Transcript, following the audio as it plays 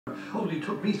Only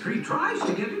took me 3 tries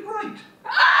to get it right.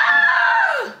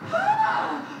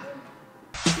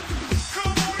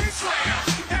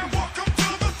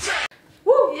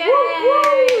 Woo! Yay!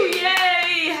 Woo!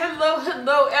 Yay!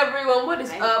 Hello, everyone. What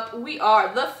is up? We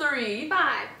are the 3,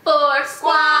 5, 4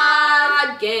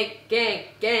 squad. Gang.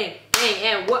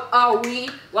 And what are we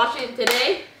watching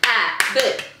today?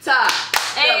 Avatar.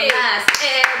 The Last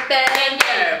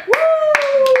Airbender.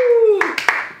 Woo!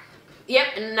 Yep,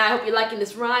 and I hope you're liking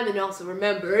this rhyme, and also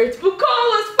remember, it's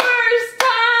Bukola's first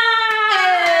time!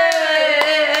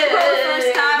 Hey! Bukola's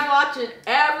first time watching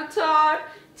Avatar.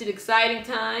 It's an exciting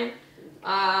time.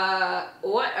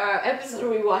 What episode are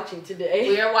we watching today?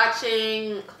 We are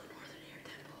watching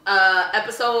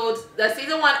the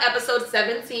season 1, episode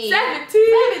 17. 17!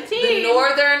 The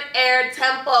Northern Air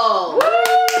Temple. Woo!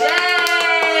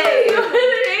 Yay!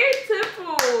 Northern Air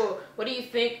Temple. What do you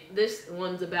think this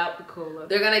one's about, Bukola?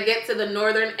 They're gonna get to the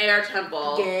Northern Air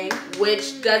Temple, Gang.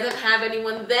 which doesn't have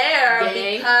anyone there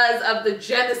Gang. because of the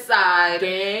genocide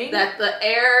Gang. that the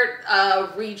air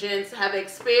regions have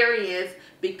experienced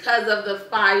because of the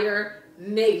Fire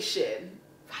Nation.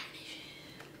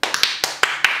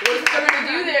 What's they're gonna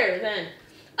do there then?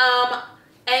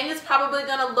 Aang is probably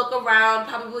gonna look around,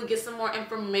 probably get some more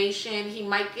information. He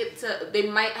might get to. They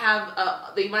might have.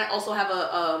 They might also have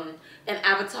an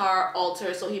avatar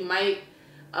altar, so he might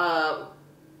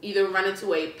either run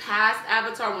into a past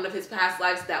avatar, one of his past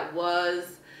lives that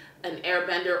was an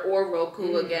airbender, or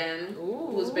Roku again,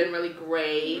 who's been really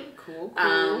great. Cool.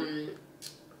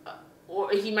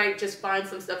 Or he might just find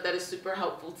some stuff that is super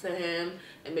helpful to him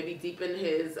and maybe deepen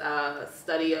his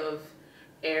study of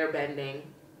airbending.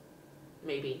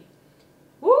 Maybe.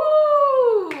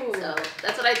 Woo! So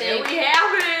that's what I think. And we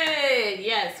have it!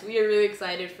 Yes, we are really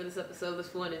excited for this episode.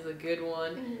 This one is a good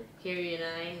one. Cary and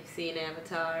I have seen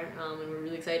Avatar, and we're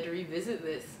really excited to revisit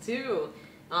this too.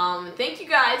 Thank you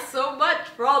guys so much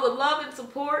for all the love and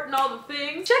support and all the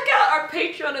things. Check out our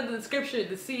Patreon in the description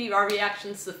to see our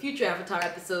reactions to future Avatar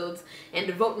episodes and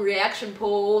to vote in reaction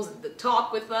polls and to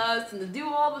talk with us and to do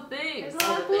all the things. There's a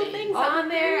lot of cool things on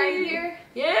there, I hear.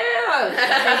 Yeah!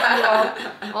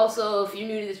 Thank you all. Also, if you're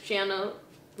new to this channel,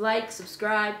 like,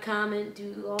 subscribe, comment,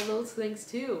 do all those things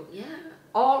too. Yeah.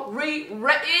 All ready? We're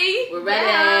ready.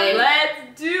 Yeah.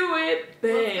 Let's do it.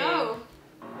 Bang. Let's go.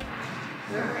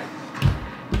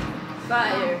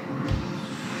 Fire.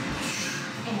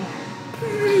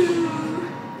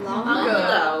 Long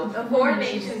ago. The 4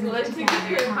 nations lived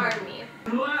together in harmony.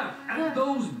 Laugh at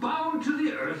those bound to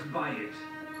the earth by it.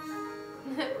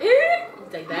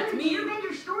 Like, that's me.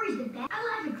 Airbender stories the best. I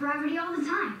laugh at gravity all the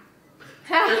time.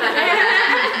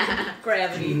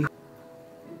 Gravity.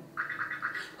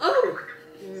 Oh.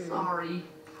 Sorry.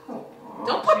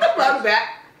 Don't put the bug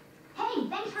back. Hey,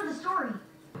 thanks for the story.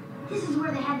 This is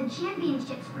where they had the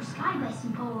championships for Sky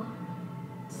Bison Polo.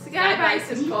 Sky Do Bison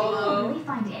you think they'll Polo. really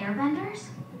find airbenders?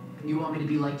 You want me to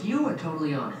be like you or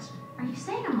totally honest? Are you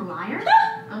saying I'm a liar?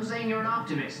 I'm saying you're an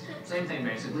optimist. Same thing,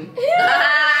 basically. Look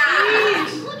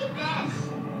at this.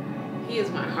 He is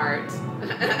my heart.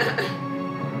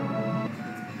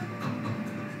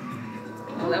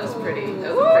 Oh, that was pretty.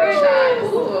 That was a pretty shot.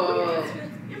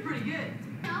 Ooh. You're pretty good.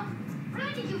 No, we're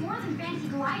going to do more than fancy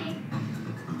gliding.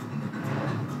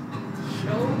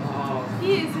 Show off. He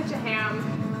is such a ham.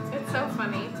 It's so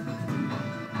funny.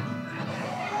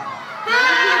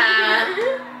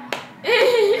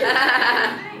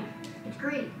 It's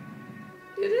great.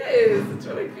 It is. It's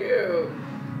really cute.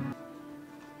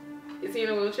 Is he in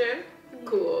a wheelchair?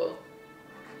 Cool.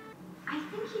 I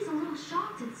think he's a little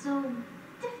shocked it's so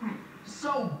different.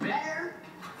 So bear?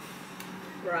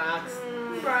 Rocks.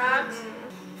 Rocks.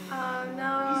 Oh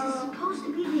This is no. supposed to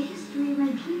be the history of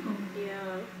my people.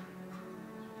 Yeah.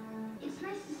 It's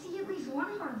nice to see at least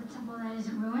one part of the temple that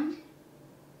isn't ruined.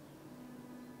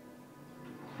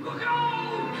 Look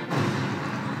out!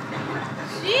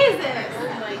 Jesus. Oh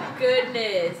my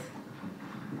goodness.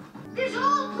 This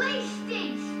whole place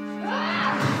stinks!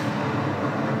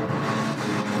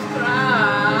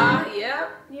 Yep.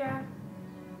 Yeah.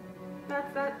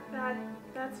 That's valid.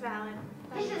 That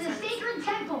This makes is a sense. sacred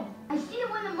temple. I see it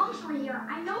when the monks were here.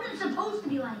 I know what it's supposed to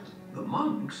be like. The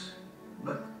monks?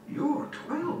 But you're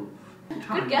 12.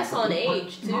 Good guess on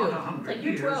age, too. Not 100 Like,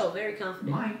 you're years. 12, very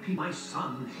confident. My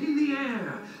son, in the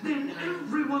air. Then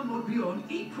everyone would be on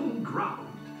equal ground,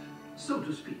 so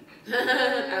to speak.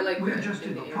 I like We're that. just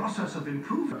in the process of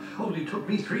improvement. Only took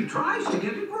me 3 tries to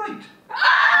get it right.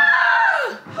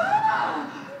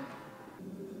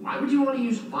 Why would you want to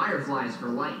use fireflies for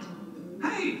light?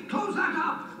 Hey, close that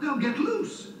up. They'll get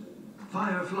loose.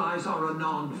 Fireflies are a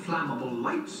non-flammable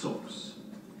light source.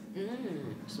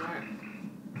 Smart.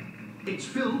 It's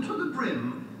filled to the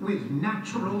brim with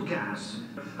natural gas.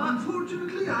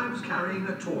 Unfortunately, I was carrying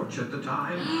a torch at the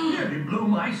time. Nearly blew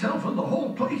myself and the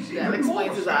whole place That even more.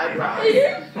 explains his eyebrows.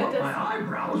 Thought my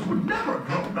eyebrows would never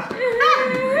grow back.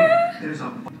 Anyway, there's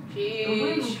a... The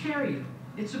wind will Sheesh. carry you.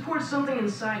 It supports something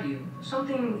inside you,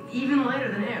 something even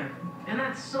lighter than air. And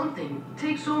that something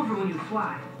takes over when you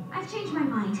fly. I've changed my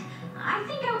mind. I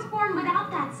think I was born without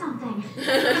that something.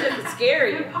 It's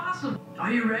scary. Impossible.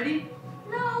 Are you ready?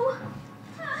 No.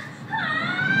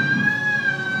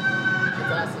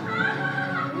 That's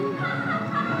awesome.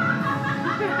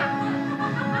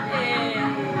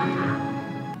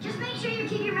 Just make sure you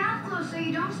keep your mouth closed so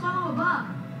you don't swallow a bug.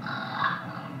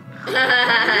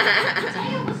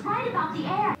 Teo was right about the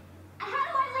air. How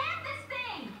do I land this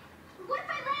thing? What if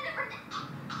I land it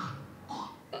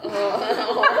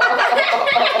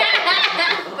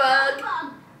Bug.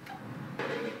 bug?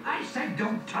 I said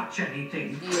don't touch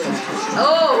anything.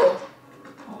 Oh.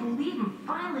 Believe I'm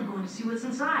finally going to see what's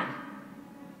inside.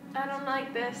 I don't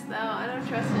like this though. I don't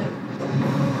trust him.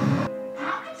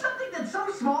 How can something that's so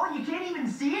small you can't even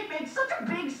see it make such a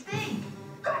big stink?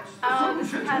 That's the This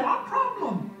solution to has our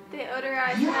problem.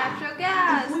 deodorized Yeah. natural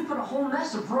gas. If we put a whole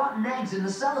mess of rotten eggs in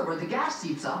the cellar where the gas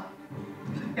heats up,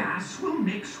 The gas will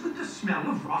mix with the smell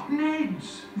of rotten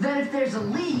eggs. then if there's a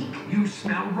leak, You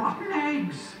smell rotten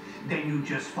eggs. Then you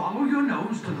just follow your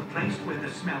nose to the place where the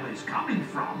smell is coming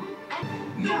from.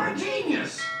 You're a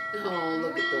genius! Oh,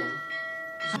 look at them.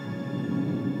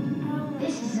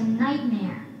 This is a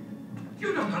nightmare.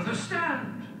 You don't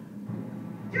understand.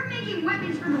 You're making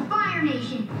weapons for the Fire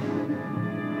Nation.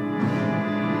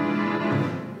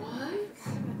 What?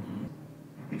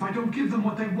 If I don't give them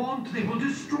what they want, they will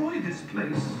destroy this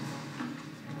place.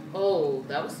 Oh,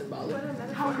 that was symbolic.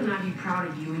 How can I be proud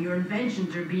of you when your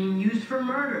inventions are being used for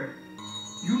murder?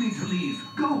 You need to leave.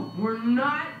 Go. We're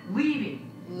not leaving.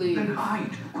 Leave. Then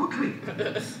hide. Quickly.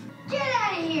 Get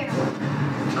out of here.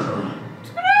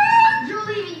 You're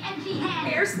leaving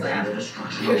empty-handed. Hair slap. The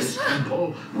destruction of this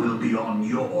temple will be on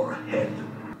your head.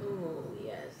 Oh,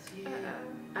 yes.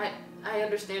 I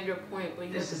understand your point, but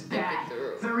you This have is to think bad. it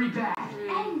through. Very bad.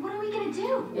 And what are we gonna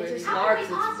do? It's just How large, can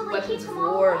we possibly it's keep weapons them of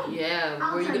all war. away? Yeah, I'll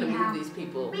where are you tell gonna you how. move these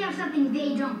people? We have something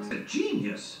they don't. A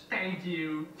genius. Thank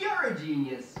you. You're a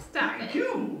genius. Stop Thank it.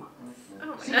 you. Oh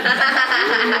my see,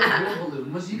 god. the war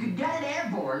balloon was you could get it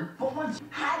airborne, but once,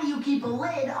 how do you keep a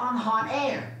lid on hot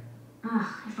air? Ugh,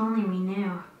 if only we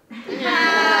knew.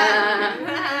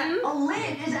 A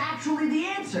lid is actually the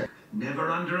answer.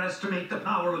 Never underestimate the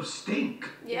power of stink.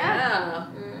 Yeah.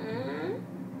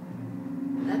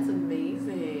 That's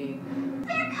amazing.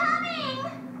 They're coming!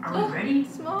 Are we ready?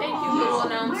 Small. Thank you, little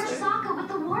Where's announcer. Sokka with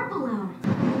the war balloon?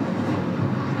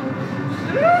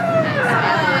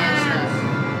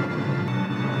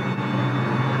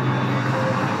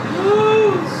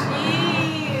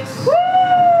 Jeez.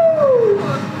 Woo! You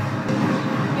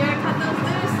gotta cut those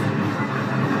loose.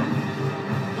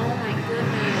 Oh my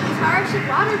goodness. These are actually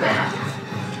water bags.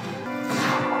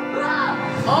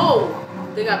 Oh,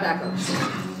 they got backups.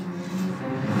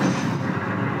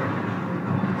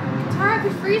 Tara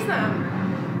could freeze them.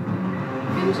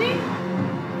 Couldn't she?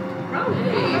 Probably. I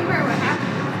don't remember what happened.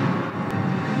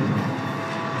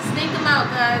 Stink them out,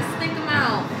 guys. Stink them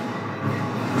out.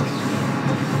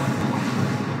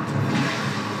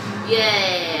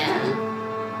 Yeah.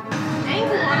 Dang,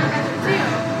 the water bags too.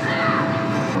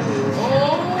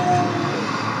 Oh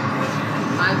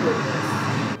my goodness.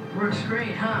 Works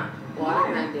great, huh?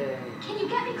 Waterbender. Can you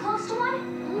get me close to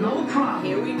one? No problem.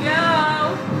 Here we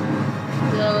go.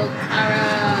 Go,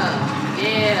 Tara.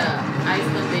 Yeah. Ice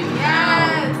them, baby.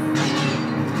 Yes.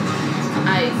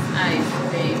 Ice, ice,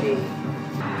 baby.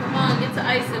 Come on, get to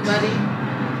icing, buddy.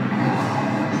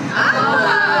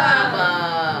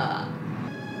 Ah!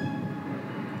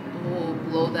 Oh,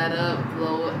 blow that up.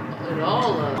 Blow it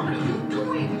all up. What are you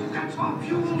doing? That's our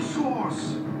fuel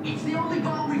source. It's the only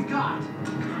bomb we've got.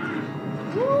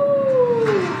 Woo!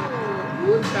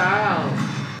 Woo, child.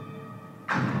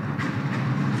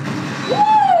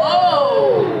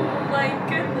 Oh! My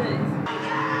goodness.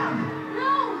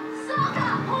 No! Sokka,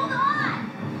 hold on!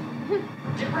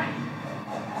 Get ready.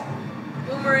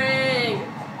 Boomerang.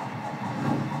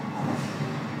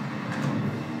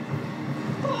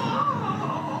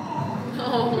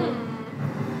 Oh.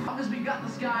 As long as we've got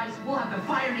the skies, we'll have the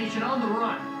Fire Nation on the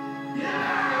run.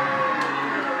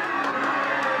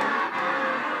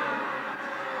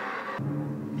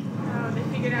 Oh, they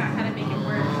figured out how to make it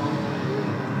work.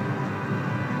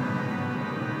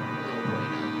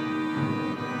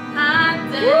 Hot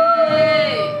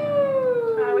day.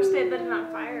 Oh, I wish they lit it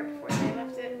on fire before they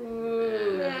left it.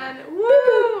 Ooh. And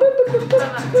woo!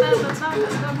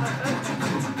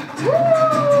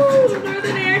 Woo!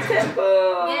 Northern Air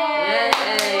Temple!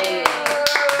 Yay!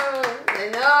 I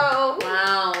know.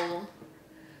 Wow.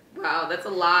 Wow, that's a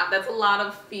lot. That's a lot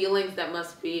of feelings that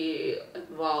must be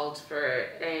involved for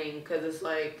Aang, because it's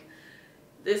like,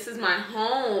 this is my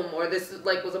home, or this is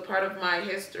like was a part of my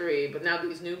history, but now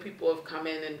these new people have come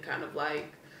in and kind of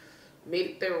like made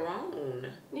it their own.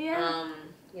 Yeah.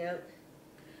 Yep.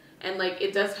 And like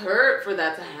it does hurt for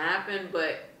that to happen,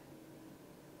 but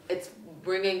it's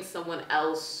bringing someone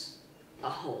else a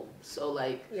home. So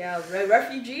like, Yeah,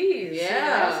 refugees.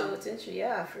 Yeah. So it's interesting.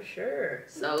 Yeah, for sure.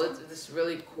 so it's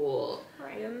really cool.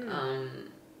 Right.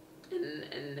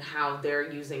 And how they're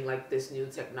using like this new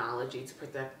technology to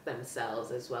protect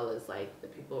themselves as well as like the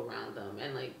people around them,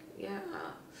 and like, yeah,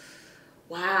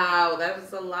 wow, that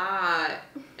was a lot.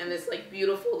 And it's like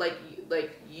beautiful like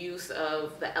use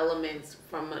of the elements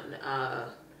from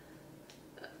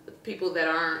people that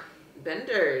aren't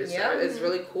benders. Yeah. It's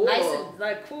really cool. Nice and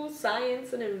like cool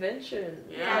science and invention.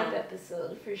 Yeah. Type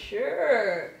episode for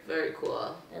sure. Very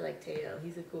cool. I like Teo.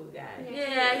 He's a cool guy.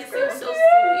 Yeah, he He's seems so cute.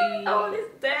 sweet. Oh, and his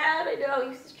dad. I know.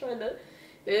 He's just trying to.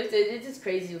 It's just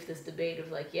crazy with this debate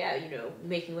of like, yeah, you know,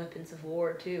 making weapons of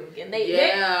war too. Again,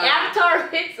 Avatar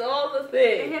hits all the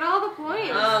They things. hit all the points.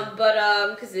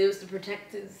 Because it was to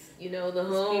protect his, you know, the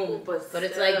home. People, but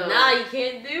it's still. like, nah, you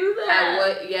can't do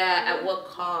that. At what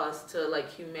cost to like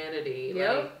humanity?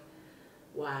 Yep. Like,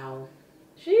 wow.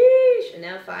 Sheesh. And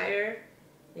now Fire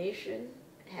Nation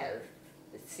have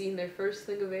seen their first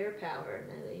thing of air power.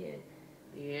 Now they hit.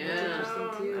 Yeah. interesting,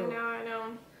 too. I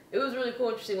know. It was really cool,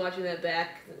 interesting watching that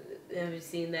back and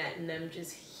seeing that, and them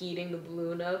just heating the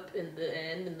balloon up in the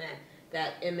end, and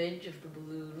that image of the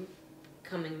balloon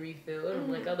coming refilled.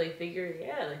 I'm like, oh, they figured it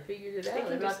out. They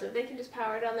can just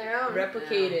power it on their own.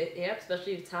 Replicate it. Yep,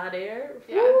 especially if it's hot air.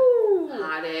 Yeah. Woo!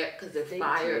 Hot air, because they're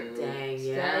fired. Dang,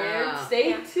 yeah.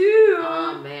 Stay tuned.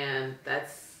 Oh, man.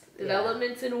 That's...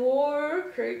 Developments in war.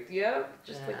 Yep.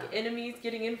 Just Yeah. like enemies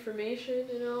getting information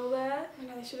and all that. I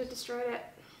know, they should have destroyed it.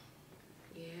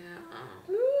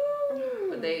 Yeah. Ooh.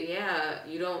 But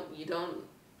you don't,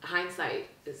 hindsight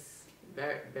is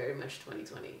very, very much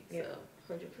 2020. Yep.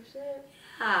 So. 100%.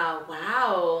 Ah,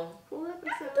 wow. Cool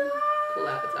episode. Cool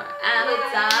Avatar.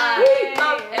 We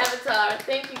love Avatar.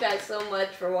 Thank you guys so much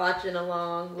for watching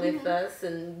along with us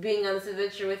and being on this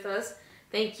adventure with us.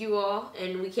 Thank you all,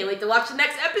 and we can't wait to watch the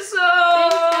next episode.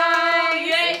 Thanks, guys. Yay!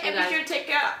 Thank you, And be sure to check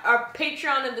out our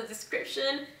Patreon in the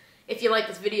description. If you like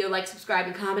this video, like, subscribe,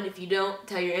 and comment. If you don't,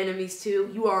 tell your enemies too.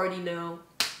 You already know.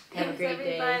 Have a great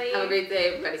day. Have a great day,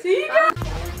 everybody. See you guys.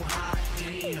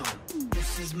 Damn,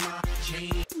 this is my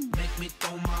jam. Make me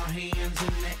throw my hands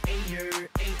in the air.